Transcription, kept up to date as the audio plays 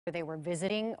They were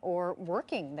visiting or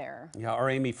working there. Yeah,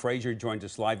 our Amy Frazier joins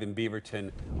us live in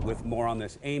Beaverton with more on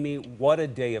this. Amy, what a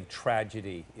day of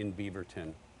tragedy in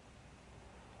Beaverton.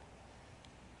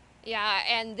 Yeah,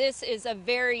 and this is a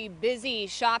very busy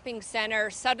shopping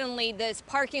center. Suddenly, this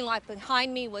parking lot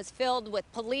behind me was filled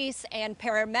with police and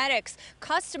paramedics.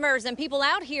 Customers and people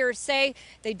out here say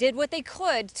they did what they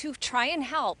could to try and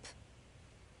help.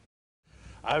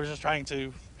 I was just trying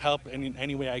to help in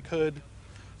any way I could.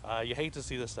 You hate to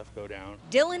see this stuff go down.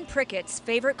 Dillon Prickett's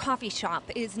favorite coffee shop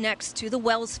is next to the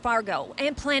Wells Fargo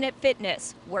and Planet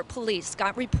Fitness, where police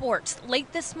got reports late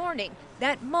this morning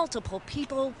that multiple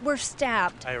people were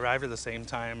stabbed. I arrived at the same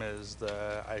time as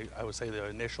I would say the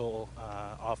initial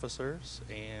officers,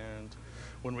 and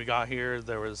when we got here,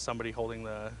 there was somebody holding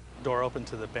the door open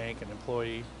to the bank, an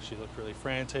employee. She looked really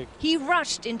frantic. He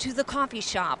rushed into the coffee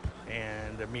shop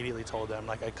And immediately told them,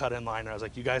 like, I cut in line, and I was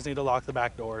like, you guys need to lock the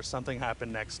back door. Something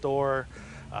happened next door.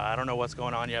 I don't know what's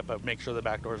going on yet, but make sure the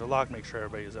back doors are locked, make sure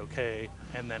everybody's okay.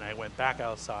 And then I went back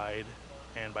outside,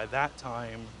 and by that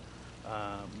time,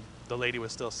 the lady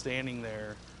was still standing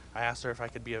there. I asked her if I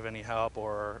could be of any help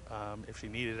or if she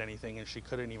needed anything, and she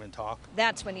couldn't even talk.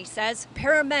 That's when he says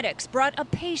paramedics brought a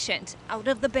patient out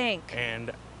of the bank.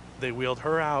 And they wheeled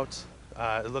her out.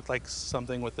 It looked like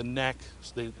something with the neck.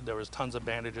 There was tons of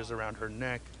bandages around her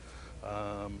neck,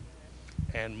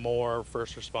 and more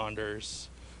first responders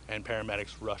and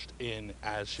paramedics rushed in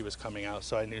as she was coming out.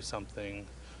 So I knew something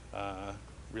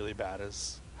really bad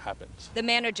has happened. The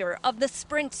manager of the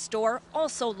Sprint store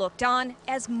also looked on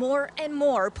as more and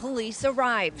more police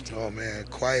arrived. Oh man,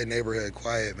 quiet neighborhood,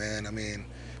 quiet, man. I mean,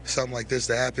 something like this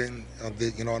to happen,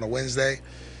 on a Wednesday,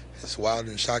 it's wild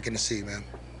and shocking to see, man,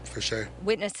 for sure.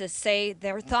 Witnesses say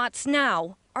their thoughts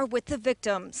now are with the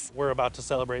victims. We're about to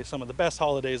celebrate some of the best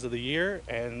holidays of the year,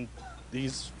 and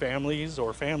these families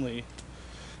or family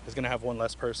is going to have one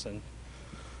less person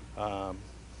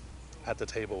at the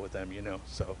table with them,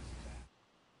 so.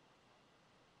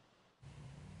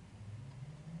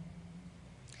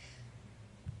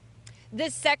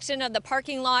 This section of the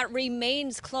parking lot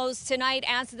remains closed tonight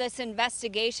as this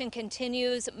investigation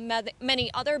continues. Many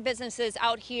other businesses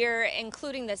out here,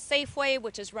 including the Safeway,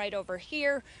 which is right over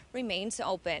here, remains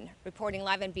open. Reporting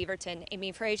live in Beaverton,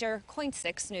 Amy Frazier, KOIN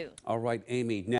 6 News. All right, Amy.